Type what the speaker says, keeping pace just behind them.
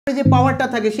যে পাওয়ারটা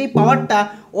থাকে সেই পাওয়ারটা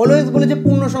অলওয়েজ বলে যে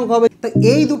পূর্ণ সংখ্যা হবে। তো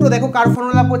এই দুটো দেখো কার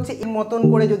ফর্মুলা পড়ছে, এই মতন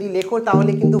করে যদি লেখো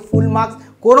তাহলে কিন্তু ফুল মার্কস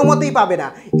কোনো মতেই পাবে না।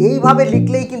 এইভাবে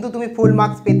লিখলেই কিন্তু তুমি ফুল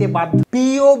মার্কস পেতে বাধ্য।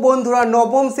 প্রিয় বন্ধুরা,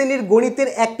 নবম শ্রেণীর গণিতের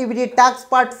অ্যাক্টিভিটি টাস্ক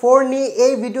পার্ট 4 নিয়ে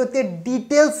এই ভিডিওতে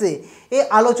ডিটেলসে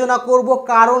আলোচনা করব,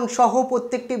 কারণ সহ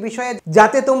প্রত্যেকটি বিষয়ে,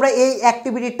 যাতে তোমরা এই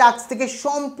অ্যাক্টিভিটি টাস্ক থেকে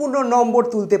সম্পূর্ণ নম্বর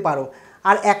তুলতে পারো।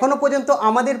 আর এখনও পর্যন্ত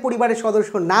আমাদের পরিবারের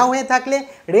সদস্য না হয়ে থাকলে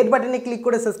রেড বাটনে ক্লিক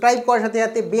করে সাবস্ক্রাইব করার সাথে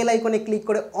সাথে বেল আইকনে ক্লিক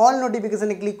করে অল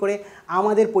নোটিফিকেশনে ক্লিক করে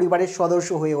আমাদের পরিবারের সদস্য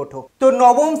হয়ে ওঠো। তো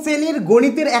নবম শ্রেণীর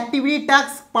গণিতের অ্যাক্টিভিটি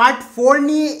টাস্ক পার্ট 4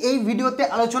 নিয়ে এই ভিডিওতে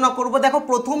আলোচনা করব। দেখো,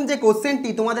 প্রথম যে কোশ্চেনটি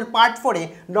তোমাদের পার্ট 4-এ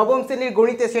নবম শ্রেণীর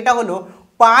গণিতে, সেটা হলো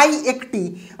পাই একটি,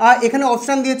 এখানে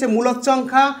অপশান দিয়েছে মূলদ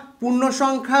সংখ্যা, পূর্ণ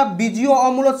সংখ্যা, বীজীয়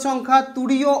অমূলদ সংখ্যা,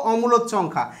 তুরীয় অমূলদ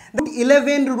সংখ্যা।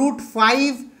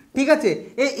 11√5, ঠিক আছে,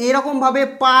 এরকমভাবে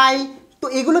পাই। তো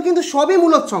এগুলো কিন্তু সবই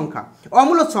মূলদ সংখ্যা,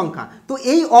 অমূলদ সংখ্যা। তো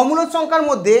এই অমূলদ সংখ্যার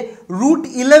মধ্যে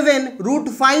 √11,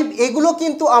 √5 এগুলো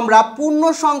কিন্তু আমরা পূর্ণ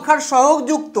সংখ্যার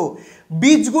সহগযুক্ত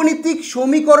বীজগণিতিক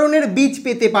সমীকরণের বীজ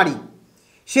পেতে পারি।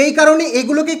 সেই কারণে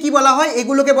এগুলোকে কি বলা হয়?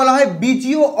 এগুলোকে বলা হয়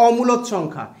বীজীয় অমূলদ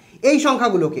সংখ্যা, এই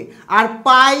সংখ্যাগুলোকে। আর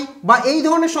পাই বা এই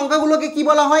ধরনের সংখ্যাগুলোকে কি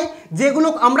বলা হয়? যেগুলো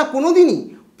আমরা কোনোদিনই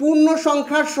পূর্ণ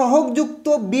সংখ্যার সহগযুক্ত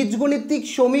বীজগণিতিক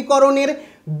সমীকরণের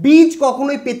বীজ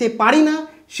কখনোই পেতে পারি না।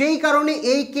 সেই কারণে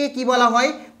এইকে কি বলা হয়,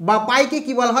 বা পাইকে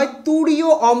কি বলা হয়? তুরীয়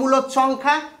অমূলদ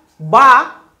সংখ্যা বা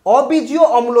অবীজীয়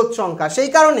অমূলদ সংখ্যা। সেই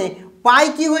কারণে পাই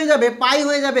কি হয়ে যাবে? পাই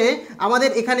হয়ে যাবে আমাদের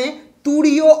এখানে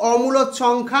তুরীয় অমূলদ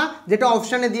সংখ্যা, যেটা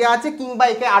অপশানে দেওয়া আছে, কিংবা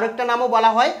একে আরেকটা নামও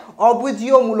বলা হয়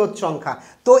অবীজীয় মূলদ সংখ্যা।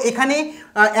 তো এখানে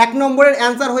 1 নম্বরের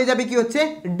অ্যান্সার হয়ে যাবে কি হচ্ছে?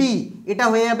 ডি, এটা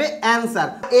হয়ে যাবে অ্যান্সার।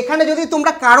 এখানে যদি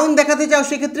তোমরা কারণ দেখাতে চাও,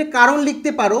 সেক্ষেত্রে কারণ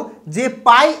লিখতে পারো যে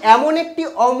পাই এমন একটি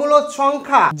অমূলদ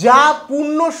সংখ্যা যা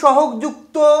পূর্ণ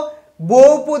সহগযুক্ত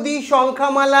বহুপদী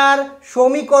সংখ্যামালার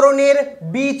সমীকরণের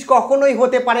বীজ কখনোই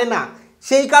হতে পারে না।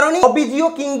 সেই কারণে অবীজীয়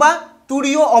কিংবা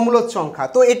তুরীয় অমূলদ সংখ্যা।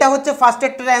 তো এটা হচ্ছে ফার্স্ট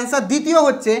একটার অ্যান্সার। দ্বিতীয়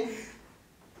হচ্ছে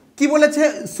কি বলেছে?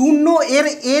 0 এর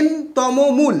n তম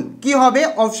মূল কি হবে?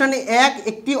 অপশানে 1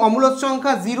 একটি অমূলদ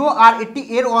সংখ্যা, 0 আর এটি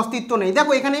এর অস্তিত্ব নেই।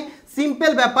 দেখো এখানে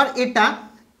সিম্পল ব্যাপার, এটা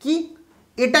কি,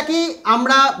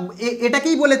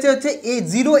 এটাকেই বলেছে হচ্ছে এই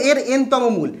 0 এর n তম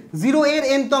মূল। 0 এর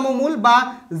n তম মূল বা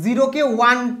 0কে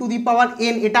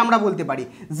 1n, এটা আমরা বলতে পারি।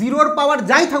 0-র পাওয়ার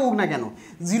যাই থাকুক না কেন,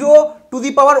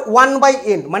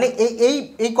 0^1/n, মানে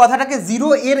এই কথাটাকে 0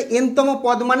 এর n তম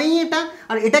পদ মানেই এটা।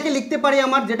 আর এটাকে লিখতে পারি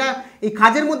আমার, যেটা এই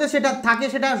কাজের মধ্যে সেটা থাকে,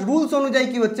 সেটা রুলস অনুযায়ী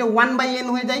কি হচ্ছে 1/n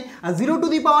হয়ে যায়। আর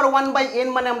 0^1/n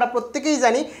মানে আমরা প্রত্যেকেই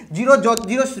জানি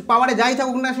 0 পাওয়ারে যাই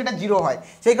থাকুক না সেটা 0 হয়।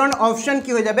 সেই কারণে অপশান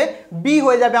কি হয়ে যাবে? বি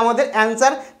হয়ে যাবে আমাদের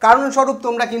অ্যান্সার। কারণস্বরূপ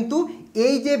তোমরা কিন্তু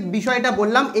এই যে বিষয়টা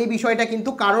বললাম, এই বিষয়টা কিন্তু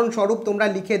কারণস্বরূপ তোমরা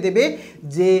লিখে দেবে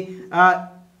যে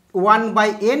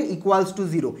 1/n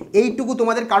 = 0, এইটুকু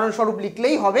তোমাদের কারণস্বরূপ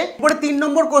লিখলেই হবে। এরপরে 3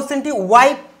 নম্বর কোশ্চেনটি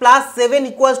y+7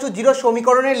 = 0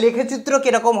 সমীকরণের লেখচিত্র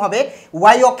কিরকম হবে?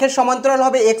 y অক্ষের সমান্তরাল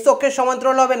হবে, x অক্ষের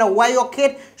সমান্তরাল হবে, না y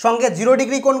অক্ষের সঙ্গে 0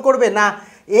 ডিগ্রি কোণ করবে, না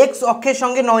x অক্ষের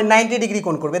সঙ্গে 90 ডিগ্রি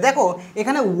কোণ করবে? দেখো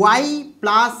এখানে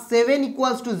y+7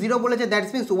 = 0 বলেছে,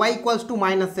 দ্যাটস মিনস y =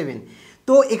 -7।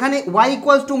 তো এখানে y =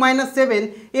 -7,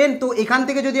 তো এখান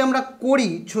থেকে যদি আমরা করি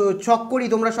ছক করি,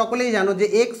 তোমরা সকলেই জানো যে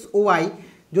x ও y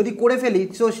যদি করে ফেলি,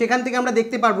 তো সেখান থেকে আমরা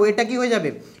দেখতে পারবো এটা কি হয়ে যাবে,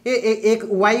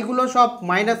 ওয়াইগুলো সব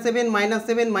 -7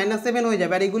 -7 -7 হয়ে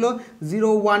যাবে, আর এগুলো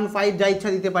 0 1 5 যা ইচ্ছা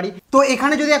দিতে পারি। তো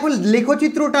এখানে যদি এখন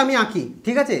লেখচিত্রটা আমি আঁকি,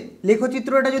 ঠিক আছে,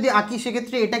 লেখচিত্রটা যদি আঁকি,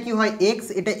 সেক্ষেত্রে এটা কি হয়? x,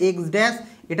 এটা x ড্যাশ,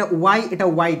 এটা y, এটা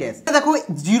y ড্যাশ। দেখো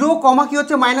 0, কি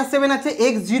হচ্ছে -7 আছে,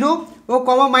 x 0 ও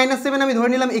 -7 আমি ধরে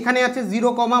নিলাম এখানে আছে 0,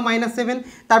 -7।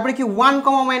 তারপরে কি 1,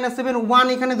 -7, 1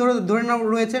 এখানে ধরে নাও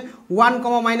রয়েছে, 1,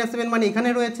 -7 মানে এখানে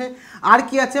রয়েছে। আর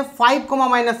কি আছে? 5,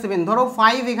 -7, ধরো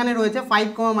 5 এখানে রয়েছে, 5,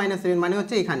 -7 মানে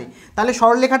হচ্ছে এখানে। তাহলে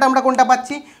সরলরেখাটা আমরা কোনটা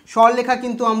পাচ্ছি? সরলরেখা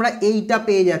কিন্তু আমরা এইটা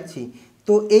পেয়ে যাচ্ছি।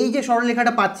 তো এই যে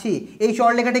সরলরেখাটা পাচ্ছি, এই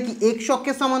সরলরেখাটা কি x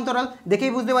অক্ষের সমান্তরাল?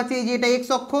 দেখেই বুঝতে পারছি এই যে এটা x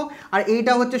অক্ষ, আর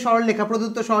এইটা হচ্ছে সরলরেখা,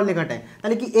 প্রদত্ত সরলরেখাটায়।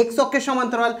 তাহলে কি x অক্ষের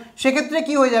সমান্তরাল? সেক্ষেত্রে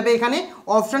কি হয়ে যাবে? এখানে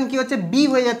অপশান কি হচ্ছে? বি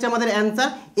হয়ে যাচ্ছে আমাদের অ্যান্সার,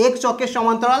 x অক্ষের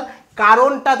সমান্তরাল।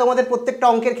 কারণটা তোমাদের প্রত্যেকটা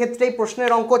অঙ্কের ক্ষেত্রেই,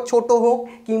 প্রশ্নের অঙ্ক ছোট হোক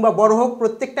কিংবা বড় হোক,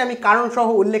 প্রত্যেকটা আমি কারণ সহ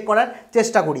উল্লেখ করার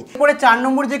চেষ্টা করি। এরপরে 4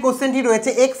 নম্বর যে কোশ্চেনটি রয়েছে,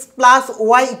 x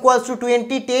 + y =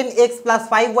 20, 10x +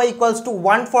 5y =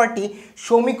 140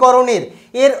 সমীকরণের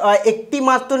একটি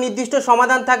মাত্র নির্দিষ্ট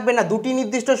সমাধান থাকবে, না দুটি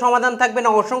নির্দিষ্ট সমাধান থাকবে, না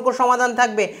অসংখ্য সমাধান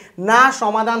থাকবে, না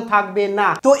সমাধান থাকবে না।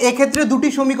 তো এক্ষেত্রে দুটি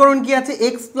সমীকরণ কি আছে?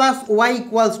 x + y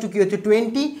 = কি হচ্ছে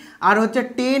 20, আর হচ্ছে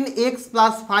 10x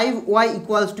 + 5y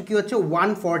 = কি হচ্ছে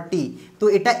 140। তো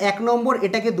এটা 1 নম্বর,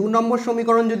 এটাকে 2 নম্বর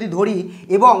সমীকরণ যদি ধরি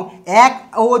এবং 1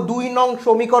 ও 2 নং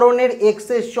সমীকরণের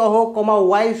এক্সের সহগ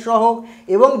ওয়াই সহগ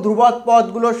এবং ধ্রুবক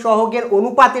পদগুলোর সহগের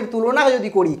অনুপাতের তুলনা যদি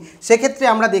করি সেক্ষেত্রে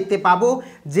আমরা দেখতে পাবো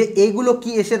যে এইগুলো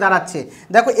কি এসে দাঁড়াচ্ছে।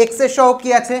 দেখো এক্সের সহগ কি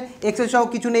আছে, এক্সের সহগ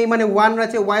কিছু নেই মানে 1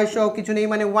 রয়েছে, ওয়াইয়ের সহগ কিছু নেই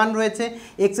মানে 1 রয়েছে,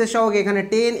 এক্সের সহগ এখানে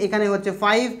 10, এখানে হচ্ছে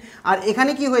 5, আর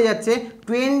এখানে কি হয়ে যাচ্ছে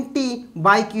 20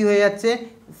 বাই কি হয়ে যাচ্ছে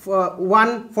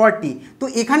 140। তো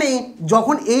এখানে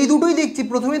যখন এই দুটোই দেখছি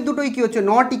প্রথমের দুটোই কি হচ্ছে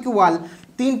নট ইকুয়াল,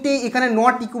 তিনটে এখানে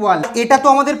নট ইকুয়াল, এটা তো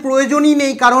আমাদের প্রয়োজনই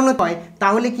নেই কারণ হয়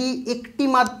তাহলে কি একটি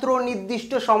মাত্র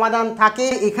নির্দিষ্ট সমাধান থাকে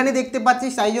এখানে দেখতে পাচ্ছি,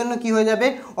 তাই জন্য কি হয়ে যাবে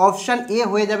অপশান এ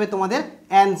হয়ে যাবে তোমাদের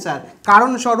অ্যান্সার।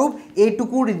 কারণস্বরূপ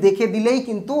এইটুকু দেখে দিলেই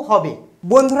কিন্তু হবে।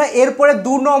 বন্ধুরা এরপরে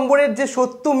 2 নম্বরের যে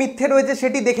সত্য মিথ্যে রয়েছে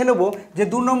সেটি দেখে নেব যে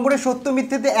 2 নম্বরের সত্য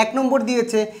মিথ্যেতে 1 নম্বর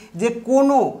দিয়েছে যে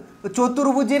কোনো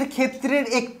চতুর্ভুজের ক্ষেত্রের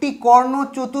একটি কর্ণ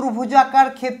চতুর্ভুজাকার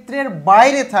ক্ষেত্রের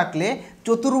বাইরে থাকলে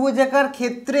চতুর্ভুজাকার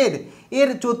ক্ষেত্রের এর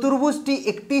চতুর্ভুজটি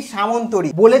একটি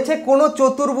সামান্তরিক। বলেছে কোনো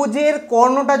চতুর্ভুজের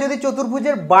কর্ণটা যদি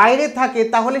চতুর্ভুজের বাইরে থাকে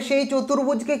তাহলে সেই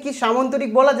চতুর্ভুজকে কি সামান্তরিক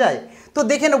বলা যায়। তো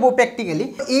দেখে নেবো প্র্যাকটিক্যালি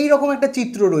এইরকম একটা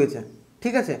চিত্র রয়েছে,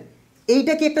 ঠিক আছে,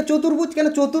 এইটা কি একটা চতুর্ভুজ, কেন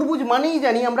চতুর্ভুজ মানেই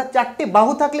জানি আমরা 4টে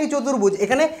বাহু থাকলেই চতুর্ভুজ,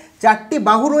 এখানে 4টে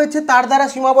বাহু রয়েছে তার দ্বারা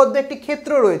সীমাবদ্ধ একটি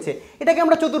ক্ষেত্র রয়েছে, এটাকে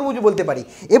আমরা চতুর্ভুজ বলতে পারি।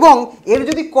 এবং এর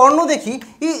যদি কর্ণ দেখি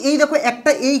এই দেখো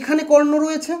একটা এইখানে কর্ণ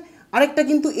রয়েছে, আরেকটা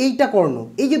কিন্তু এইটা কর্ণ,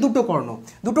 এই যে দুটো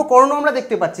কর্ণ আমরা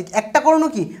দেখতে পাচ্ছি, একটা কর্ণ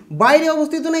কি বাইরে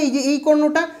অবস্থিত না, এই যে এই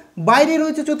কর্ণটা বাইরে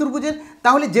রয়েছে চতুর্ভুজের,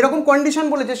 তাহলে যেরকম কন্ডিশন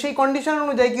বলেছে সেই কন্ডিশন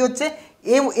অনুযায়ী কি হচ্ছে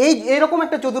এইরকম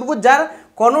একটা চতুর্ভুজ যার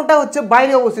কর্ণটা হচ্ছে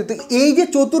বাইরে অবস্থিত, এই যে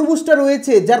চতুর্ভুজটা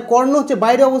রয়েছে যার কর্ণ হচ্ছে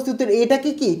বাইরে অবস্থিত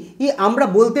এটাকে কি আমরা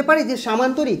বলতে পারি যে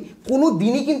সামান্তরিক। কোনো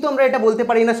দিনই কিন্তু আমরা এটা বলতে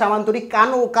পারি না সামান্তরিক,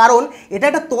 কারণ এটা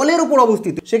একটা তলের উপর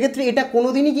অবস্থিত, সেক্ষেত্রে এটা কোনো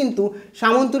দিনই কিন্তু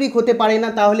সামান্তরিক হতে পারে না,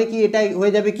 তাহলে কি এটা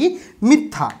হয়ে যাবে কি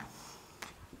মিথ্যা,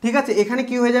 ঠিক আছে, এখানে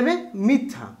কি হয়ে যাবে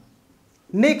মিথ্যা।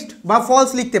 নেক্সট বা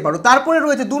ফলস লিখতে পারো। তারপরে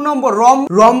রয়েছে 2 নম্বর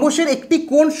রম্বসের একটি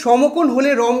কোণ সমকোণ হলে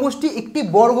রম্বসটি একটি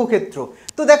বর্গক্ষেত্র।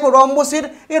 তো দেখো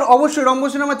অবশ্যই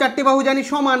রম্বসের আমরা 4টে বাহু জানি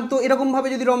সমান, তো এরকমভাবে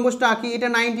যদি রম্বসটা আঁকি এটা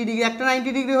 90 ডিগ্রি, একটা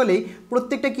 90 ডিগ্রি হলেই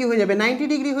প্রত্যেকটা কি হয়ে যাবে 90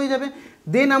 ডিগ্রি হয়ে যাবে।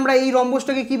 দেন আমরা এই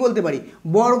রম্বসটাকে কি বলতে পারি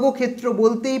বর্গক্ষেত্র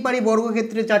বলতেই পারি,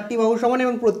 বর্গক্ষেত্রে 4টি বাহু সমান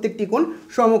এবং প্রত্যেকটি কোণ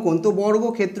সমকোণ, তো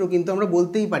বর্গক্ষেত্র কিন্তু আমরা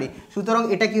বলতেই পারি, সুতরাং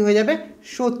এটা কি হয়ে যাবে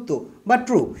সত্য বা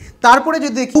ট্রু। তারপরে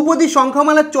যদি বহুপদী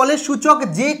সংখ্যামালার চলের সূচক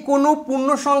যে কোনো পূর্ণ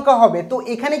সংখ্যা হবে, তো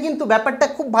এখানে কিন্তু ব্যাপারটা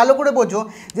খুব ভালো করে বোঝো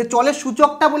যে চলের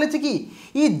সূচকটা বলেছে কি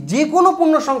যে কোনো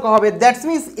পূর্ণ সংখ্যা হবে, দ্যাটস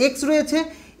মিনস এক্স রয়েছে,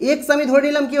 এক্স আমি ধরে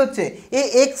নিলাম কি হচ্ছে এই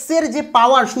এক্সের যে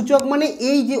পাওয়ার সূচক মানে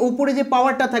এই যে উপরে যে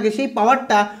পাওয়ারটা থাকে সেই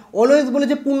পাওয়ারটা অলওয়েজ বলে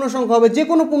যে পূর্ণ সংখ্যা হবে, যে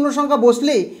কোনো পূর্ণ সংখ্যা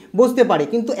বসতে পারে,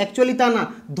 কিন্তু অ্যাকচুয়ালি তা না,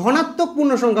 ধনাত্মক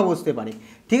পূর্ণ সংখ্যা বসতে পারে,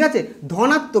 ঠিক আছে,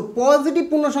 ধনাত্মক পজিটিভ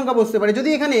পূর্ণ সংখ্যা বসতে পারে। যদি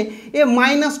এখানে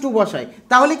 -2 বসায়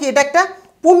তাহলে কি এটা একটা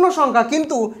পূর্ণ সংখ্যা,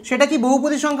 কিন্তু সেটা কি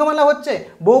বহুপদী সংখ্যামালা হচ্ছে,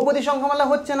 বহুপদী সংখ্যামালা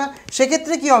হচ্ছে না,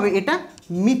 সেক্ষেত্রে কি হবে এটা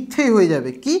মিথ্যে হয়ে যাবে,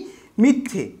 কি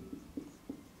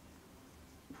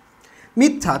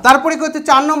মিথ্যা। তারপরে কি হচ্ছে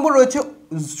 4 নম্বর রয়েছে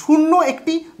 0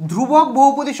 একটি ধ্রুবক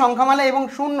বহুপদী সংখ্যামালা এবং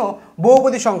 0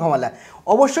 বহুপদী সংখ্যামালা।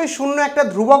 অবশ্যই 0 একটা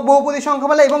ধ্রুবক বহুপদী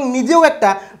সংখ্যামালা এবং নিজেও একটা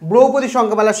বহুপদী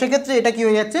সংখ্যামালা, সেক্ষেত্রে এটা কি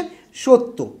হয়ে যাচ্ছে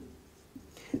সত্য।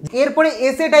 এরপরে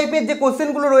এসএ টাইপের যে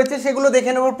কোশ্চেনগুলো রয়েছে সেগুলো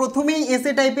দেখে নেব। প্রথমেই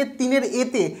এসএ টাইপের 3-এর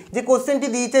এতে যে কোশ্চেনটি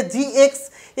দিয়েছে gx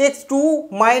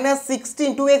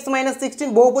 -16 2x - 16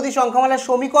 বহুপদী সংখ্যামালার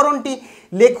সমীকরণটি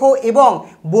লেখো এবং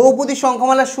বহুপদী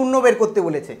সংখ্যামালার শূন্য বের করতে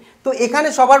বলেছে। তো এখানে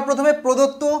সবার প্রথমে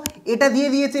প্রদত্ত এটা দিয়ে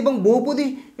দিয়েছে এবং বহুপদী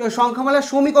সংখ্যামালার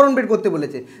সমীকরণ বের করতে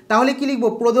বলেছে, তাহলে কি লিখব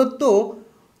প্রদত্ত,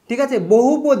 ঠিক আছে,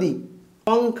 বহুপদী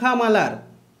সংখ্যামালার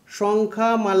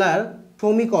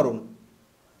সমীকরণ,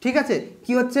 ঠিক আছে,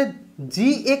 কি হচ্ছে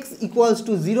gx =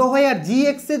 0 হয়, আর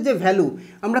gx এর যে ভ্যালু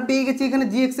আমরা পেয়ে গেছি, এখানে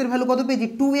gx এর ভ্যালু কত পেয়েছি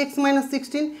 2x -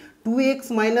 16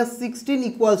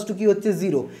 = কি হচ্ছে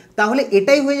 0, তাহলে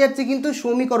এটাই হয়ে যাচ্ছে কিন্তু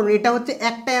সমীকরণ, এটা হচ্ছে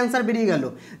একটা অ্যান্সার বেরিয়ে গেল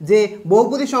যে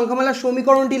বহুপদী সংখ্যামালার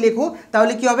সমীকরণটি লেখো,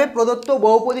 তাহলে কি হবে প্রদত্ত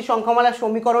বহুপদী সংখ্যামালার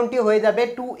সমীকরণটি হয়ে যাবে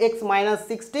 2x -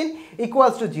 16 =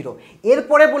 0।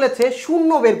 এরপরে বলেছে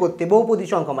শূন্য বের করতে বহুপদী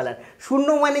সংখ্যামালার, শূন্য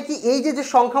মানে কি এই যে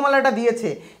সংখ্যামালাটা দিয়েছে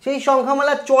সেই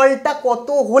সংখ্যামালার চলটা কত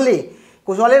হলে,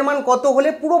 চলের মান কত হলে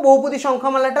পুরো বহুপদী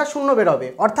সংখ্যামালাটা শূন্য বেরোবে,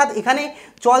 অর্থাৎ এখানে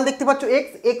চল দেখতে পাচ্ছ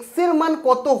x এর মান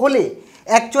কত হলে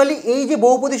অ্যাকচুয়ালি এই যে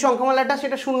বহুপদী সংখ্যামালাটা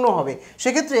সেটা শূন্য হবে,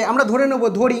 সেক্ষেত্রে আমরা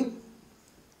ধরি,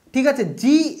 ঠিক আছে,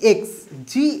 gx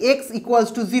 =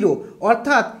 0,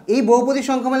 অর্থাৎ এই বহুপদী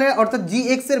সংখ্যামালা অর্থাৎ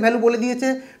gx এর ভ্যালু বলে দিয়েছে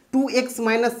 2x -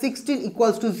 16 =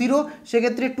 0,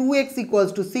 সেক্ষেত্রে 2x =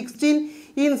 16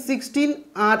 in 16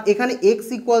 আর এখানে x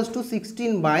 =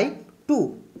 16/2,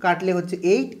 কাটলে হচ্ছে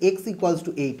 8 এক্স ইকুয়ালস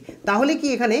টু 8। তাহলে কি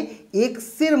এখানে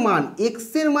এক্সের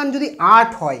মান যদি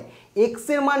 8 হয়,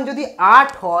 এক্সের মান যদি 8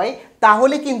 হয়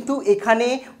তাহলে কিন্তু এখানে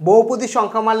বহুপদীর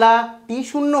সংখ্যামালাটি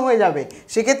শূন্য হয়ে যাবে।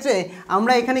 সেক্ষেত্রে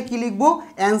আমরা এখানে কি লিখব,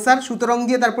 অ্যান্সার সুতরাং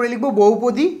দিয়ে তারপরে লিখব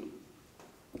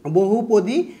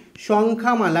বহুপদী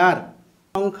সংখ্যামালার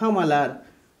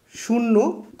শূন্য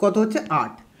কত হচ্ছে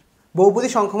 8, বহুপদী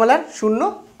সংখ্যামালার 0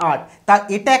 8। তা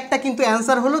এটা একটা কিন্তু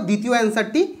অ্যান্সার হলো, দ্বিতীয়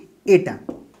অ্যান্সারটি এটা।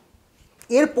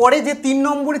 এরপরে যে 3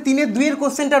 নম্বরে 3-এর 2-এর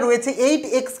কোশ্চেনটা রয়েছে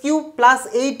 8x³ +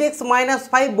 8x -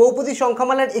 5 বহুপদী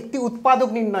সংখ্যামালার একটি উৎপাদক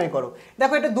নির্ণয় করো।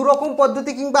 দেখো এটা দুরকম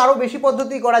পদ্ধতি কিংবা আরও বেশি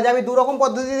পদ্ধতি করা যায়, আমি দুরকম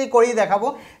পদ্ধতিতে করেই দেখাবো,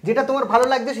 যেটা তোমার ভালো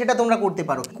লাগবে সেটা তোমরা করতে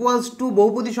পারো। ইকুয়ালস টু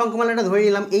বহুপদী সংখ্যামালাটা ধরে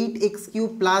নিলাম 8x³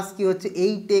 প্লাস কি হচ্ছে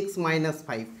 8x -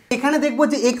 5। এখানে দেখবো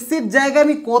যে x এর জায়গায়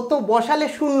আমি কত বসালে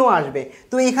শূন্য আসবে।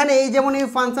 তো এখানে এই যেমন এই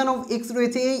ফাংশন অফ x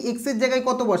রয়েছে, এই x এর জায়গায়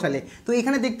কত বসালে, তো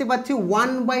এখানে দেখতে পাচ্ছি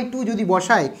 1/2 যদি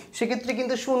বসাই সেক্ষেত্রে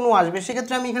কিন্তু শূন্য আসবে।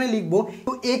 সেক্ষেত্রে আমি এখানে লিখবো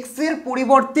তো x এর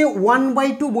পরিবর্তে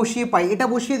 1/2 বসিয়ে পাই, এটা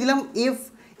বসিয়ে দিলাম f।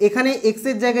 এখানে x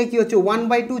এর জায়গায় কি হচ্ছে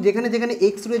 1/2, যেখানে যেখানে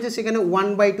x রয়েছে সেখানে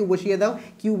 1/2 বসিয়ে দাও,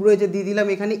 কিউব রয়েছে দিয়ে দিলাম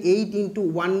এখানে 8 ×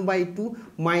 1/2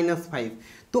 - 5।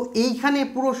 তো এইখানে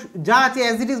পুরো যা আছে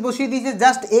অ্যাজ ইট ইজ বসিয়ে দিয়েছে,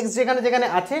 জাস্ট x যেখানে যেখানে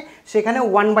আছে সেখানে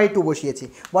 1/2 বসিয়েছি।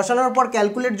 বসানোর পর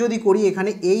ক্যালকুলেট যদি করি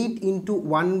এখানে 8 ×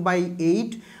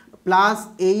 1/8 প্লাস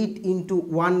 8 ×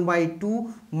 1/2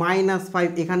 -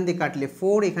 5, এখান দিয়ে কাটলে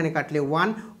 4, এখানে কাটলে 1,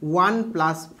 1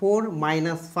 + 4 -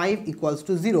 5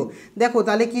 = 0। দেখো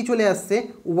তাহলে কি চলে আসছে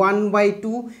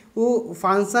 1/2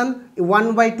 ফাংশন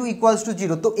 1/2 =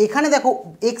 0। তো এখানে দেখো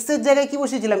x এর জায়গায় কি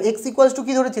বসিয়েছিলাম, x =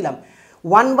 কি ধরেছিলাম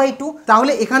 1/2।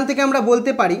 তাহলে এখান থেকে আমরা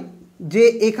বলতে পারি যে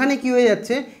এখানে কি হয়ে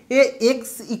যাচ্ছে x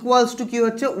 = কি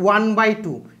হচ্ছে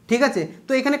 1/2, ঠিক আছে।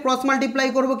 তো এখানে ক্রস মাল্টিপ্লাই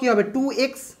করবো কি হবে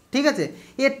 2x, ঠিক আছে।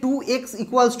 2x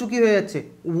 = কি হয়ে যাচ্ছে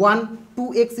 1,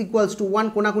 2x = 1,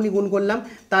 কোনাকুনি গুণ করলাম,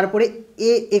 তারপরে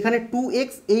এখানে 2x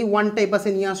এই 1টা এই পাশে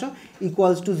নিয়ে আসো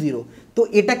 =0। তো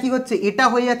এটা কি হচ্ছে, এটা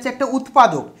হয়ে যাচ্ছে একটা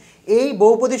উৎপাদক। এই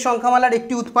বহুপদী সংখ্যামালার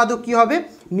একটি উৎপাদক কি হবে,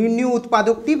 নির্ণীয়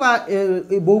উৎপাদকটি বা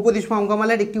বহুপদী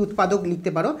সংখ্যামালার একটি উৎপাদক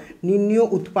লিখতে পারো, নির্ণীয়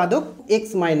উৎপাদক x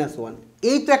 - 1।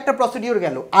 এই তো একটা প্রসিডিওর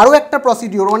গেল। আরও একটা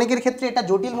প্রসিডিওর, অনেকের ক্ষেত্রে এটা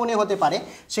জটিল মনে হতে পারে,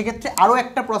 সেক্ষেত্রে আরও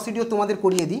একটা প্রসিডিওর তোমাদের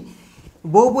করিয়ে দিই।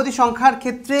 বহুপদী সংখ্যার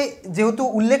ক্ষেত্রে যেহেতু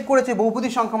উল্লেখ করেছে বহুপদী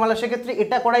সংখ্যামালা, সেক্ষেত্রে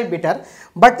এটা করাই বেটার,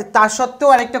 বাট তার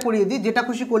সত্ত্বেও আরেকটা করিয়ে দিই, যেটা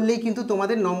খুশি করলেই কিন্তু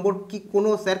তোমাদের নম্বর কি কোনো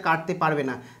স্যার কাটতে পারবে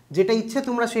না। যেটা ইচ্ছে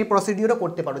তোমরা সেই প্রসিডিওরও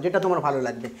করতে পারো, যেটা তোমার ভালো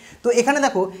লাগবে। তো এখানে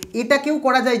দেখো এটাকেও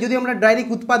করা যায়, যদি আমরা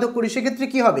ডাইরেক্ট উৎপাদক করি সেক্ষেত্রে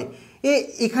কি হবে,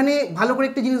 এখানে ভালো করে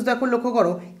একটা জিনিস দেখো, লক্ষ্য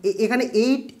করো, এখানে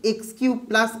 8x³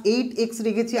 + 8x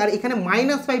রেখেছি, আর এখানে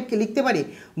 -5কে লিখতে পারি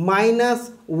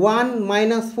 -1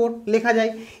 - 4 লেখা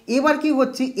যায়। এবার কি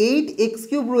হচ্ছে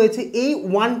 8x³ রয়েছে, এই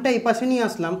 1টা এই পাশে নিয়ে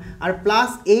আসলাম, আর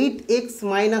 +8x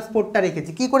 - 4টা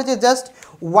রেখেছি। কি করেছে, জাস্ট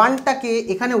 1টাকে,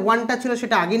 এখানে 1টা ছিল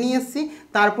সেটা আগে নিয়ে এসেছি,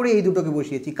 তারপরে এই দুটোকে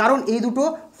বসিয়েছি, কারণ এই দুটো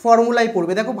ফর্মুলায়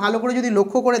পড়বে। দেখো ভালো করে যদি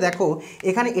লক্ষ্য করে দেখো,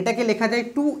 এখানে এটাকে লেখা যায়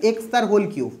 2x তার হোল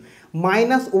কিউব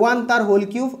 -1 তার হোল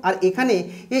কিউব, আর এখানে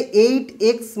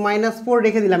 8x - 4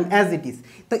 রেখে দিলাম অ্যাজ ইট ইজ।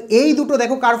 তো এই দুটো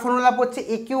দেখো কার ফর্মুলা পড়ছে,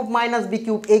 a³ -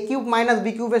 b³। a³ -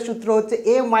 b³ সূত্র হচ্ছে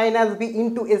a - b ×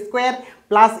 a²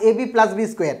 + ab + b²।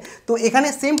 তো এখানে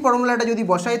সেম ফর্মুলাটা যদি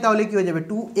বসাই তাহলে কি হয়ে যাবে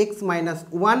 2x -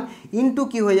 1 ইন্টু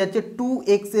কি হয়ে যাচ্ছে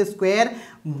 2x²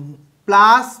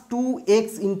 প্লাস 2x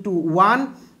 × 1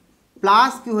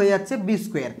 প্লাস কি হয়ে যাচ্ছে b²,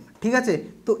 ঠিক আছে।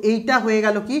 তো এইটা হয়ে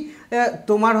গেল কি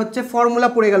তোমার হচ্ছে ফর্মুলা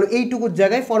পড়ে গেল, এইটুকুর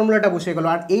জায়গায় ফর্মুলাটা বসে গেল,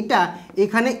 আর এইটা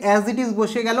এখানে অ্যাজ ইট ইজ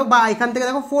বসে গেল। বা এখান থেকে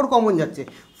দেখো 4 কমন যাচ্ছে,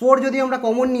 4 যদি আমরা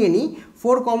কমন নিয়ে নিই,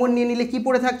 4 কমন নিয়ে নিলে কি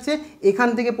পড়ে থাকছে, এখান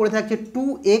থেকে পড়ে থাকছে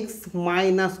 2x -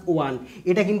 1,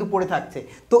 এটা কিন্তু পড়ে থাকছে।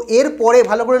 তো এরপরে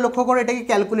ভালো করে লক্ষ্য করো, এটাকে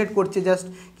ক্যালকুলেট করছে, জাস্ট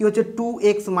কি হচ্ছে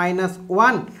 2x -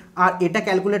 1, আর এটা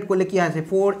ক্যালকুলেট করলে কি আছে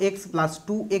 4x +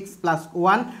 2x +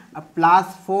 1 প্লাস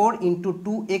 4 ×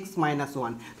 2x -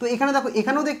 1। তো এখানে দেখো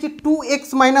এখানেও দেখছি 2x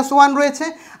 - 1 রয়েছে,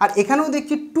 আর এখানেও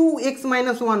দেখছি 2x -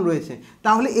 1 রয়েছে।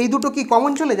 তাহলে এই দুটো কি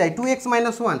কমন চলে যায় 2x -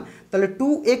 1, তাহলে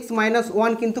 2x -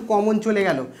 1 কিন্তু কমন চলে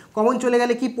গেল। কমন চলে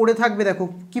গেলে কি পড়ে থাকবে, দেখো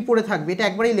কি পড়ে থাকবে, এটা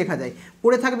একবারেই লেখা যায়,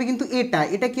 পড়ে থাকবে কিন্তু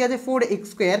এটা কি আছে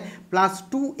 4x²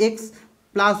 + 2x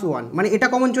 + 1, মানে এটা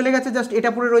কমন চলে গেছে, জাস্ট এটা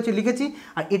পড়ে রয়েছে লিখেছি,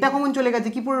 আর এটা কমন চলে গেছে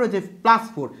কি পড়ে রয়েছে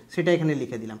 +4, সেটা এখানে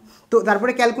লিখে দিলাম। তো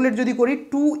তারপরে ক্যালকুলেট যদি করি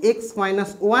 2x - 1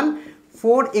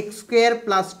 4x² +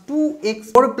 2x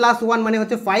 4 + 1 মানে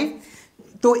হচ্ছে 5।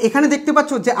 তো এখানে দেখতে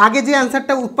পাচ্ছ যে আগে যে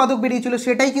অ্যান্সারটা উৎপাদক বেরিয়েছিল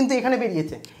সেটাই কিন্তু এখানে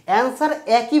বেরিয়েছে, অ্যান্সার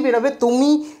একই বেরোবে। তুমি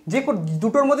যে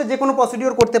দুটোর মধ্যে যে কোনো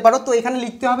প্রসিডিওর করতে পারো। তো এখানে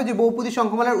লিখতে হবে যে বহুপদী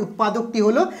সংখ্যামালার উৎপাদকটি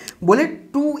হলো বলে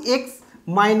 2x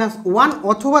 -1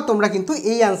 অথবা তোমরা কিন্তু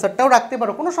এই অ্যান্সারটাও রাখতে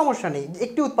পারো, কোনো সমস্যা নেই,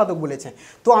 একটি উৎপাদক বলেছে।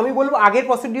 তো আমি বলবো আগের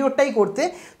প্রসিডিওরটাই করতে।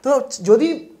 তো যদি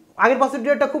আগের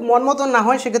প্রসিডিওরটা খুব মন মতন না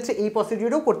হয় সেক্ষেত্রে এই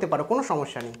প্রসিডিওরও করতে পারো, কোনো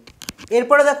সমস্যা নেই।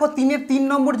 এরপরে দেখো 3-এর 3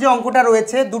 নম্বর যে অঙ্কটা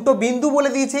রয়েছে, দুটো বিন্দু বলে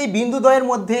দিয়েছে, এই বিন্দুদ্বয়ের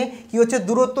মধ্যে কি হচ্ছে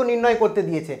দূরত্ব নির্ণয় করতে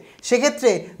দিয়েছে।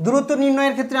 সেক্ষেত্রে দূরত্ব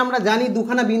নির্ণয়ের ক্ষেত্রে আমরা জানি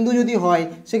দুখানা বিন্দু যদি হয়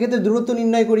সেক্ষেত্রে দূরত্ব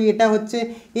নির্ণয় করি, এটা হচ্ছে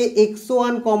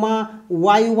x1,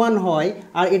 y1 হয়,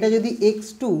 আর এটা যদি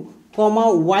x2,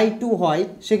 y2 হয়,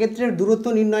 সেক্ষেত্রে দূরত্ব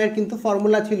নির্ণয়ের কিন্তু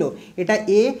ফর্মুলা ছিল এটা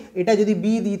a, এটা যদি b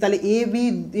দিই তাহলে a b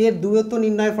এর দূরত্ব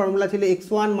নির্ণয়ের ফর্মুলা ছিল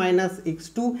x1 -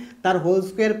 x2 তার whole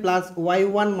square plus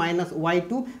y1 -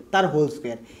 y2 তার হোল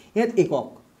স্কোয়ার এর একক।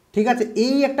 ঠিক আছে,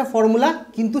 এই একটা ফর্মুলা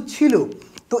কিন্তু ছিল।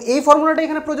 তো এই ফর্মুলাটা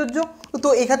এখানে প্রযোজ্য। তো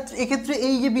এক্ষেত্রে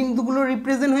এই যে বিন্দুগুলো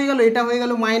রিপ্রেজেন্ট হয়ে গেল, এটা হয়ে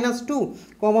গেল -2,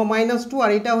 -2,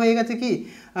 আর এটা হয়ে গেছে কি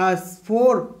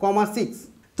 4, 6।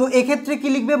 তো এক্ষেত্রে কি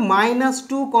লিখবে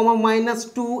 -2,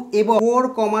 -2 এবং 4,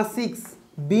 6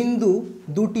 বিন্দু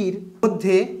দুটির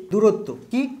মধ্যে দূরত্ব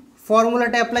কি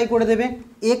ফর্মুলাটা অ্যাপ্লাই করে দেবে,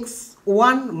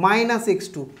 x1 -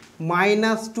 x2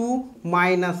 -2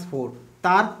 -4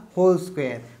 তার whole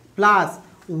square plus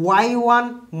y1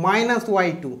 -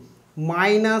 y2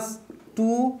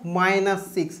 -2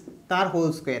 -6 তার হোল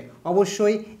স্কোয়ার,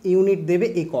 অবশ্যই ইউনিট দেবে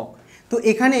একক। তো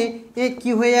এখানে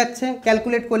কি হয়ে যাচ্ছে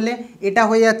ক্যালকুলেট করলে, এটা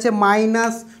হয়ে যাচ্ছে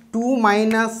 -2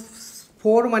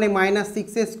 -4 মানে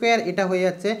 -6 স্কোয়ার, এটা হয়ে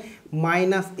যাচ্ছে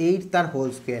 -8 তার হোল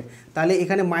স্কোয়ার। তাহলে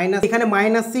এখানে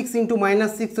 -6 ইন্টু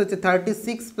 -6 হচ্ছে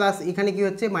 36 প্লাস এখানে কি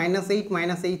হচ্ছে -8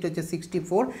 -8 হচ্ছে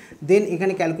 64। দেন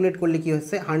এখানে ক্যালকুলেট করলে কি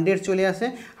হচ্ছে 100 চলে আসে,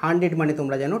 100 মানে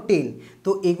তোমরা জানো 10। তো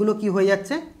এগুলো কি হয়ে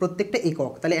যাচ্ছে প্রত্যেকটা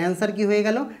একক, তাহলে অ্যান্সার কি হয়ে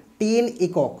গেল 10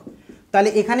 একক। তাহলে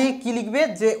এখানে কি লিখবে,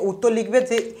 যে উত্তর লিখবে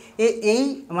যে এই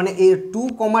মানে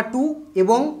 2,2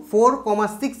 এবং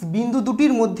 4,6 বিন্দু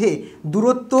দুটির মধ্যে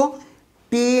দূরত্ব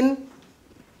 10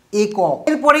 একক।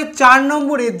 এরপরে 4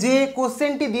 নম্বরে যে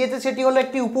কোশ্চেনটি দিয়েছে সেটি হলো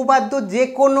একটি উপপাদ্য, যে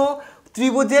কোনো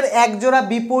ত্রিভুজের একজোড়া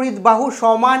বিপরীত বাহু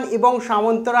সমান এবং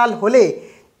সমান্তরাল হলে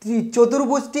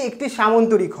চতুর্ভুজটি একটি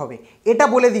সামান্তরিক হবে, এটা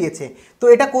বলে দিয়েছে। তো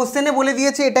এটা কোশ্চেনে বলে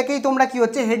দিয়েছে, এটাকেই তোমরা কি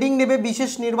হচ্ছে হেডিং নেবে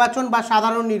বিশেষ নির্বাচন বা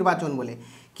সাধারণ নির্বাচন বলে।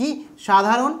 কি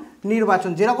সাধারণ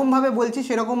নির্বাচন, যেরকমভাবে বলছি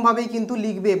সেরকমভাবেই কিন্তু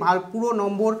লিখবে, পুরো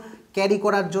নম্বর ক্যারি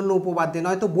করার জন্য উপপাদ্যে,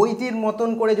 নয়তো বইটির মতন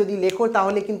করে যদি লেখো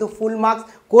তাহলে কিন্তু ফুল মার্কস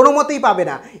কোনো মতেই পাবে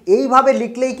না। এইভাবে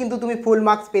লিখলেই কিন্তু তুমি ফুল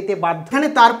মার্কস পেতে বাধ্য। এখানে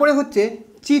তারপরে হচ্ছে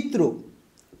চিত্র।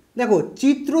 দেখো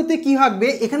চিত্রতে কি হবে,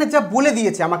 এখানে যা বলে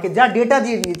দিয়েছে আমাকে, যা ডেটা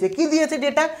দিয়ে দিয়েছে, কি দিয়েছে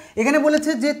ডেটা, এখানে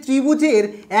বলেছে যে ত্রিভুজের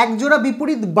একজোড়া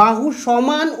বিপরীত বাহু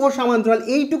সমান ও সমান্তরাল,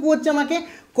 এইটুকু হচ্ছে আমাকে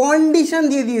কন্ডিশন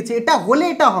দিয়ে দিয়েছে, এটা হলে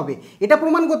এটা হবে, এটা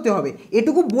প্রমাণ করতে হবে,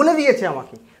 এটুকু বলে দিয়েছে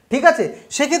আমাকে। ঠিক আছে,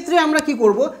 সেক্ষেত্রে আমরা কি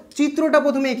করব, চিত্রটা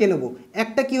প্রথমে এঁকে নেব।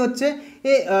 একটা কি হচ্ছে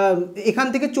এখান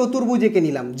থেকে চতুর্ভুজ এঁকে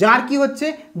নিলাম, যার কি হচ্ছে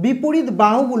বিপরীত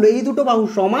বাহুগুলো, এই দুটো বাহু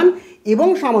সমান এবং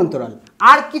সমান্তরাল,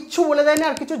 আর কিচ্ছু বলে দেয় না,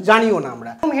 আর কিছু জানিও না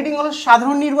আমরা। হেডিং হলো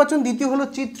সাধারণ নির্বাচন, দ্বিতীয় হলো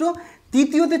চিত্র,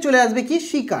 তৃতীয়তে চলে আসবে কি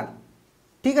শিকার।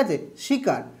 ঠিক আছে,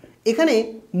 শিকার। এখানে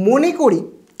মনে করি,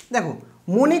 দেখো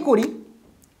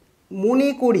মনে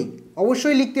করি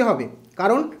অবশ্যই লিখতে হবে,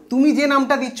 কারণ তুমি যে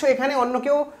নামটা দিচ্ছ এখানে অন্য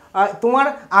কেউ তোমার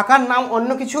আকার নাম অন্য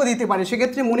কিছুও দিতে পারে,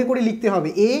 সেক্ষেত্রে মনে করে লিখতে হবে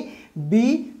A B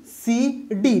C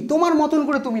D, তোমার মতন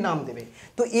করে তুমি নাম দেবে।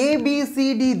 তো A B C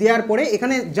D দেওয়ার পরে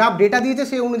এখানে যা ডেটা দিয়েছে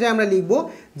সেই অনুযায়ী আমরা লিখব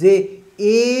যে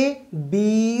A B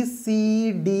C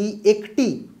D একটি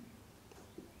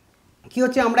কি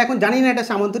হচ্ছে, আমরা এখন জানি না এটা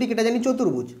সামান্তরিক, এটা জানি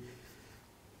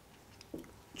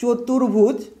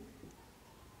চতুর্ভুজ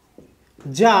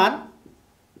যার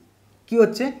কি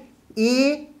হচ্ছে A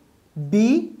B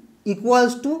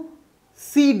equals to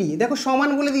CD. দেখো সমান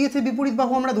বলে দিয়েছে, বিপরীত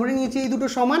বাহু আমরা ধরে নিয়েছি এই দুটো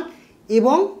সমান,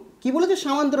 এবং কি বলেছে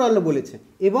সমান্তরাল বলেছে,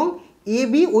 এবং এ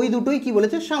বি ওই দুটোই কি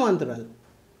বলেছে সমান্তরাল,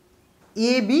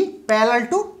 A B parallel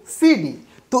to CD.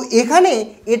 তো এখানে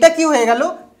এটা কি হয়ে গেল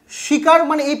শিকার,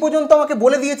 মানে এই পর্যন্ত আমাকে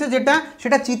বলে দিয়েছে যেটা,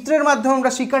 সেটা চিত্রের মাধ্যমে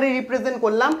আমরা শিকারে রিপ্রেজেন্ট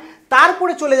করলাম।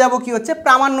 তারপরে চলে যাব কি হচ্ছে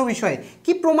প্রামাণ্য বিষয়ে,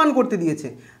 কি প্রমাণ করতে দিয়েছে,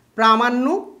 প্রামাণ্য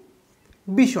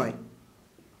বিষয়।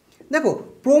 দেখো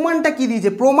প্রমাণটা কি দিয়েছে,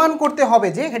 প্রমাণ করতে হবে,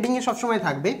 যে হেডিংয়ে সবসময়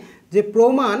থাকবে যে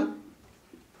প্রমাণ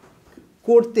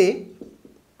করতে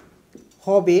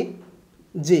হবে,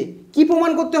 যে কি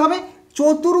প্রমাণ করতে হবে,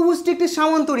 চতুর্ভুজটি একটি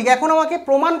সামান্তরিক। এখন আমাকে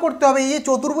প্রমাণ করতে হবে এই যে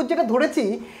চতুর্ভুজ যেটা ধরেছি,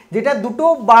 যেটা দুটো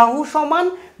বাহু সমান,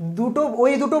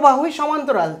 ওই দুটো বাহুই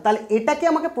সমান্তরাল, তাহলে এটাকে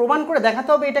আমাকে প্রমাণ করে দেখাতে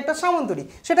হবে এটা একটা সামান্তরিক।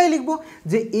 সেটাই লিখবো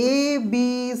যে এ বি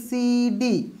সি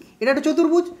ডি এটা একটা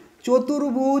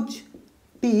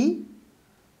চতুর্ভুজটি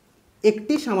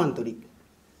একটি সামান্তরিক,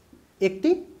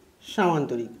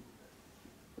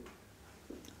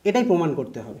 এটাই প্রমাণ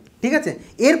করতে হবে। ঠিক আছে,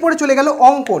 এরপরে চলে গেল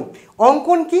অঙ্কন।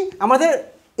 অঙ্কন কি, আমাদের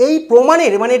এই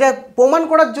প্রমাণের মানে এটা প্রমাণ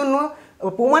করার জন্য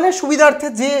প্রমাণের সুবিধার্থে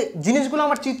যে জিনিসগুলো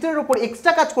আমার চিত্রের ওপর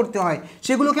এক্সট্রা কাজ করতে হয়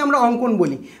সেগুলোকে আমরা অঙ্কন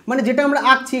বলি। মানে যেটা আমরা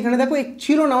আঁকছি এখানে দেখো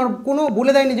ছিল না, আমার কোনো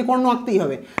বলে দেয়নি যে কর্ণ আঁকতেই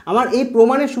হবে। আমার এই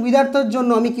প্রমাণের সুবিধার্থের জন্য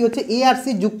আমি কি হচ্ছে এ আর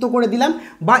সি যুক্ত করে দিলাম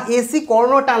বা এসি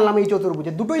কর্ণ টানলাম এই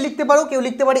চতুর্ভুজে। দুটোই লিখতে পারো, কেউ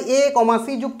লিখতে পারে এ কমা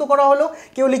সি যুক্ত করা হলো,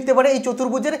 কেউ লিখতে পারে এই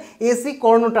চতুর্ভুজের এসি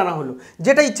কর্ণ টানা হলো,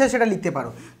 যেটা ইচ্ছা সেটা লিখতে পারো।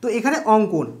 তো এখানে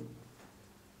অঙ্কন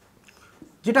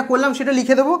যেটা করলাম সেটা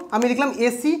লিখে দেবো। আমি লিখলাম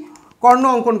এসি কর্ণ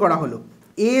অঙ্কন করা হলো,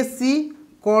 এসি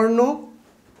কর্ণ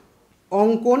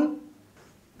অঙ্কন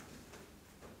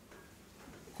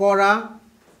করা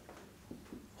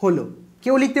হলো,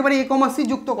 কেউ লিখতে পারে এ কমা সি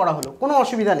যুক্ত করা হলো, কোনো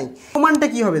অসুবিধা নেই। প্রমাণটা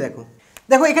কি হবে দেখো,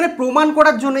 দেখো এখানে প্রমাণ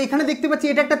করার জন্য এখানে দেখতে পাচ্ছি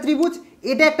এটা একটা ত্রিভুজ,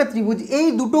 এটা একটা ত্রিভুজ, এই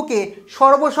দুটোকে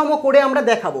সর্বসম করে আমরা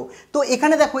দেখাবো। তো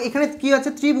এখানে দেখো এখানে কি আছে,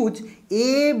 ত্রিভুজ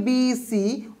এ বি সি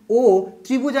ও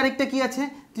ত্রিভুজ আরেকটা কি আছে,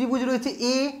 ত্রিভুজ রয়েছে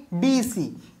A D C,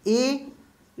 A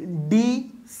D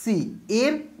C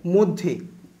এর মধ্যে,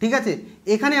 ঠিক আছে।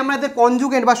 এখানে আমাদের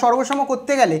কনজুগেন্ট বা সর্বসম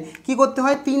করতে গেলে কি করতে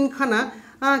হয়, তিনখানা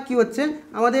কি হচ্ছে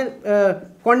আমাদের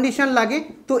কন্ডিশন লাগে।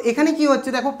 তো এখানে কি হচ্ছে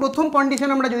দেখো, প্রথম কন্ডিশন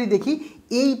আমরা যদি দেখি,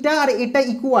 এইটা আর এটা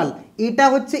ইকুয়াল, এটা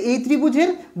হচ্ছে এই ত্রিভুজের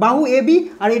বাহু এ বি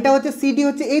আর এটা হচ্ছে সিডি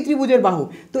হচ্ছে এই ত্রিভুজের বাহু।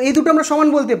 তো এই দুটো আমরা সমান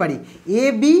বলতে পারি, এ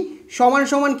বি সমান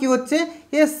সমান কি হচ্ছে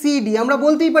এ সিডি, আমরা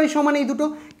বলতেই পারি সমান এই দুটো।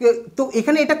 তো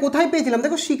এখানে এটা কোথায় পেয়েছিলাম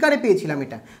দেখো, শিকারে পেয়েছিলাম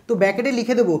এটা, তো ব্র্যাকেটে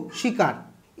লিখে দেবো শিকার।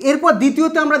 এরপর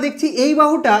দ্বিতীয়তে আমরা দেখছি এই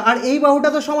বাহুটা আর এই বাহুটা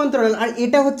তো সমান্তরাল, আর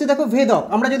এটা হচ্ছে দেখো ভেদক।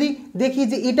 আমরা যদি দেখি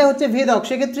যে এটা হচ্ছে ভেদক,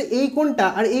 সেক্ষেত্রে এই কোণটা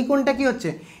আর এই কোণটা কি হচ্ছে,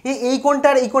 এই কোণটা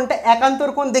আর এই কোণটা একান্তর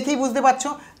কোণ, দেখেই বুঝতে পারছো।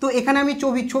 তো এখানে আমি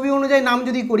ছবি অনুযায়ী নাম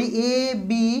যদি করি এ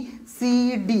বি সি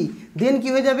ডি, দেন কি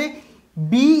হয়ে যাবে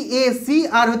বি এ সি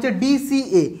আর হচ্ছে ডি সি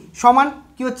এ সমান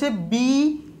কি হচ্ছে বি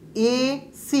এ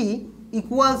সি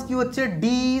ইকুয়ালস কি হচ্ছে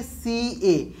ডি সি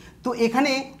এ। তো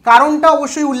এখানে কারণটা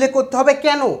অবশ্যই উল্লেখ করতে হবে,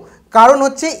 কেন, কারণ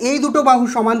হচ্ছে এই দুটো বাহু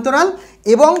সমান্তরাল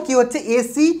এবং কি হচ্ছে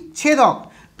এসি ছেদক।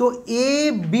 তো এ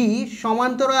বি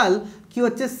সমান্তরাল কি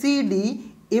হচ্ছে সিডি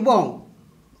এবং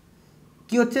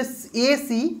কি হচ্ছে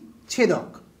এসি ছেদক।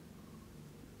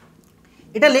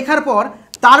 এটা লেখার পর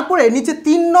তারপরে নিচে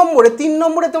 3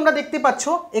 নম্বরে তোমরা দেখতে পাচ্ছ,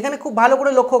 এখানে খুব ভালো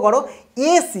করে লক্ষ্য করো,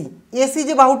 এসি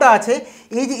যে বাহুটা আছে,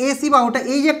 এই যে এসি বাহুটা,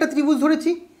 এই যে একটা ত্রিভুজ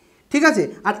ধরেছি, ঠিক আছে,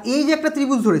 আর এই যে একটা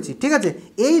ত্রিভুজ ধরেছি, ঠিক আছে,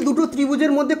 এই দুটো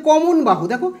ত্রিভুজের মধ্যে কমন বাহু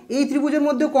দেখো, এই ত্রিভুজের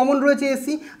মধ্যেও কমন রয়েছে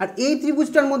এসি আর এই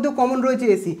ত্রিভুজটার মধ্যেও কমন রয়েছে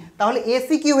এসি। তাহলে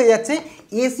এসি কি হয়ে যাচ্ছে,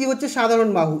 এসি হচ্ছে সাধারণ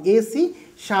বাহু, এসি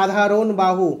সাধারণ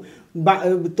বাহু।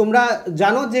 তোমরা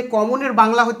জানো যে কমনের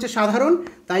বাংলা হচ্ছে সাধারণ,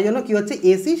 তাই জন্য কি হচ্ছে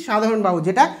এসি সাধারণ বাহু,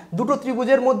 যেটা দুটো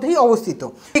ত্রিভুজের মধ্যেই অবস্থিত।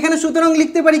 এখানে সুতরাং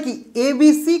লিখতে পারি কি A B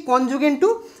C কনজুগেন্ট two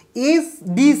S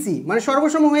D C, মানে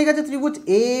সর্বসম হয়ে গেছে ত্রিভুজ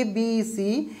এ বি সি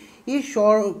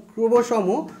সর্বসম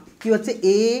কি হচ্ছে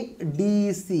এ ডি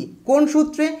সি। কোন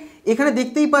সূত্রে, এখানে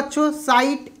দেখতেই পাচ্ছ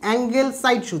সাইড অ্যাঙ্গেল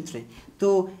সাইড সূত্রে। তো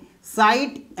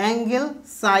সাইড অ্যাঙ্গেল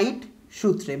সাইড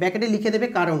সূত্রে ব্র্যাকেটে লিখে দেবে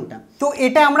কারণটা। তো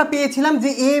এটা আমরা পেয়েছিলাম যে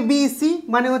এ বি সি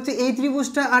মানে হচ্ছে এই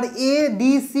ত্রিভুজটা আর এ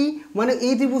ডি সি মানে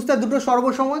এই ত্রিভুজটা দুটো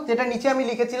সর্বসম, যেটা নিচে আমি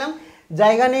লিখেছিলাম,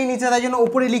 জায়গা নেই নিচে তাই জন্য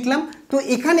উপরে লিখলাম। তো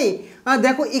এখানে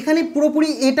দেখো এখানে পুরোপুরি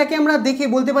এটাকে আমরা দেখে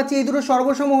বলতে পারছি এই দুটো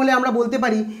সর্বসম হলে আমরা বলতে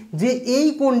পারি যে এই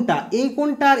কোণটা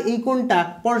আর এই কোণটা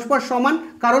পরস্পর সমান,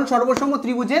 কারণ সর্বসম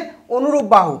ত্রিভুজের অনুরূপ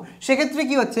বাহু। সেক্ষেত্রে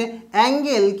কি হচ্ছে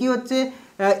অ্যাঙ্গেল কি হচ্ছে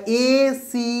এ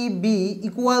সি বি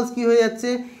ইকুয়ালস কি হয়ে যাচ্ছে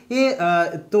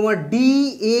তোমার ডি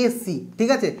এ সি, ঠিক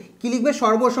আছে। কি লিখবে,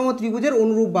 সর্বসম ত্রিভুজের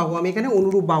অনুরূপ বাহু, আমি এখানে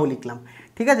অনুরূপ বাহু লিখলাম,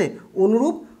 ঠিক আছে,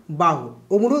 অনুরূপ বাহু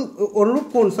অনুরূপ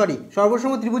কোণ, সরি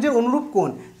সর্বসম ত্রিভুজের অনুরূপ কোণ,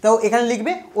 তাও এখানে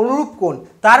লিখবে অনুরূপ কোণ।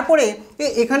 তারপরে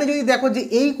এখানে যদি দেখো যে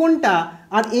এই কোণটা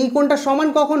আর এই কোণটা সমান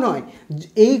কখন হয়,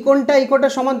 এই কোণটা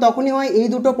সমান তখনই হয় এই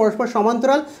দুটো পরস্পর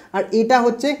সমান্তরাল আর এটা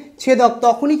হচ্ছে ছেদক,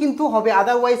 তখনই কিন্তু হবে,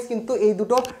 আদারওয়াইজ কিন্তু এই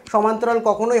দুটো সমান্তরাল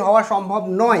কখনোই হওয়া সম্ভব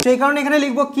নয়। সেই কারণে এখানে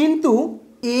লিখবো কিন্তু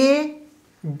এ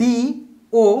ডি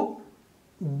ও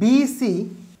বিসি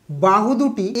বাহু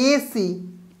দুটি এসি,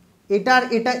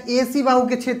 এটা এসি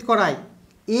বাহুকে ছেদ করায়,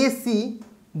 এসি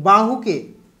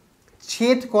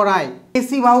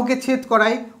বাহুকে ছেদ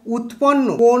করায় উৎপন্ন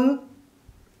কোণ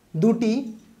দুটি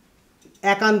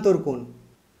একান্তর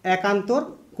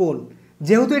কোণ।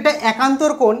 যেহেতু এটা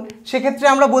একান্তর কোণ, সেক্ষেত্রে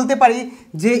আমরা বলতে পারি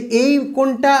যে এই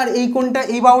কোণটা আর এই কোণটা,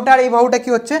 এই বাহুটা আর এই বাহুটা কি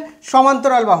হচ্ছে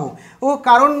সমান্তরাল বাহু। ও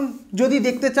কারণ যদি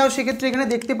দেখতে চাও সেক্ষেত্রে এখানে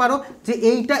দেখতে পারো যে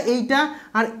এইটা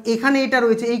আর এখানে এটা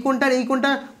রয়েছে, এই কোণটা আর এই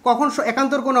কোণটা কখন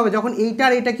একান্তর কোণ হবে, যখন এইটা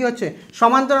আর এটা কি হচ্ছে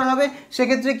সমান্তরাল হবে।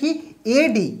 সেক্ষেত্রে কি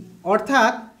এডি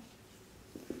অর্থাৎ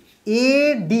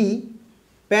এডি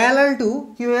প্যারালাল টু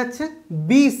কি হয়ে যাচ্ছে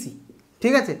বিসি,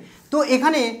 ঠিক আছে। তো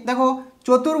এখানে দেখো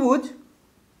চতুর্ভুজ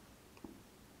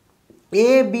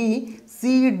এ বি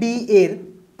সি ডি এর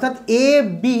অর্থাৎ এ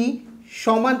বি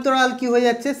সমান্তরাল কি হয়ে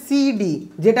যাচ্ছে সিডি,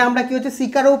 যেটা আমরা কি হচ্ছে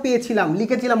শিকারেও পেয়েছিলাম,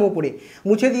 লিখেছিলাম ওপরে,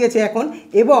 মুছে দিয়েছে এখন।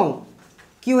 এবং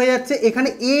কি হয়ে যাচ্ছে এখানে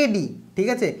এডি, ঠিক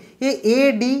আছে,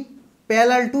 এডি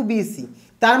প্যারালাল টু বিসি।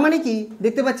 তার মানে কি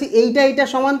দেখতে পাচ্ছি এইটা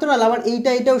সমান্তরাল, আবার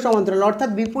এইটাও সমান্তরাল, অর্থাৎ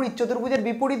বিপরীত চতুর্ভুজের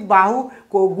বিপরীত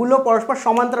বাহুগুলো পরস্পর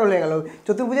সমান্তরাল হয়ে গেল।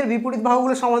 চতুর্ভুজের বিপরীত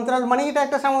বাহুগুলো সমান্তরাল মানে এটা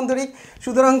একটা সামান্তরিক।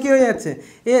 সুতরাং কি হয়ে যাচ্ছে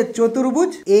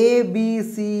চতুর্ভুজ এ বি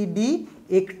সি ডি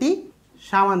একটি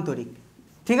সামান্তরিক।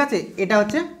 ঠিক আছে, এটা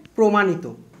হচ্ছে প্রমাণিত।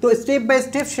 তো স্টেপ বাই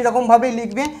স্টেপ সেরকমভাবেই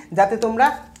লিখবে যাতে তোমরা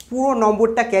পুরো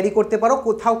নম্বরটা ক্যারি করতে পারো,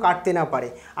 কোথাও কাটতে না পারে।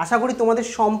 আশা করি তোমাদের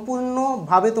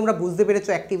সম্পূর্ণভাবে তোমরা বুঝতে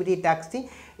পেরেছো অ্যাক্টিভিটি টাস্কটি।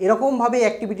 এরকমভাবে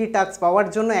অ্যাক্টিভিটি টাস্ক পাওয়ার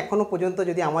জন্য এখনও পর্যন্ত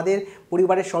যদি আমাদের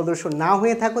পরিবারের সদস্য না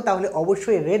হয়ে থাকো তাহলে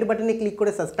অবশ্যই রেড বাটনে ক্লিক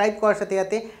করে সাবস্ক্রাইব করার সাথে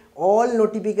সাথে অল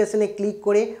নোটিফিকেশনে ক্লিক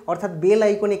করে, অর্থাৎ বেল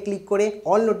আইকনে ক্লিক করে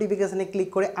অল নোটিফিকেশনে ক্লিক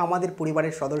করে আমাদের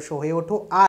পরিবারের সদস্য হয়ে ওঠো। আর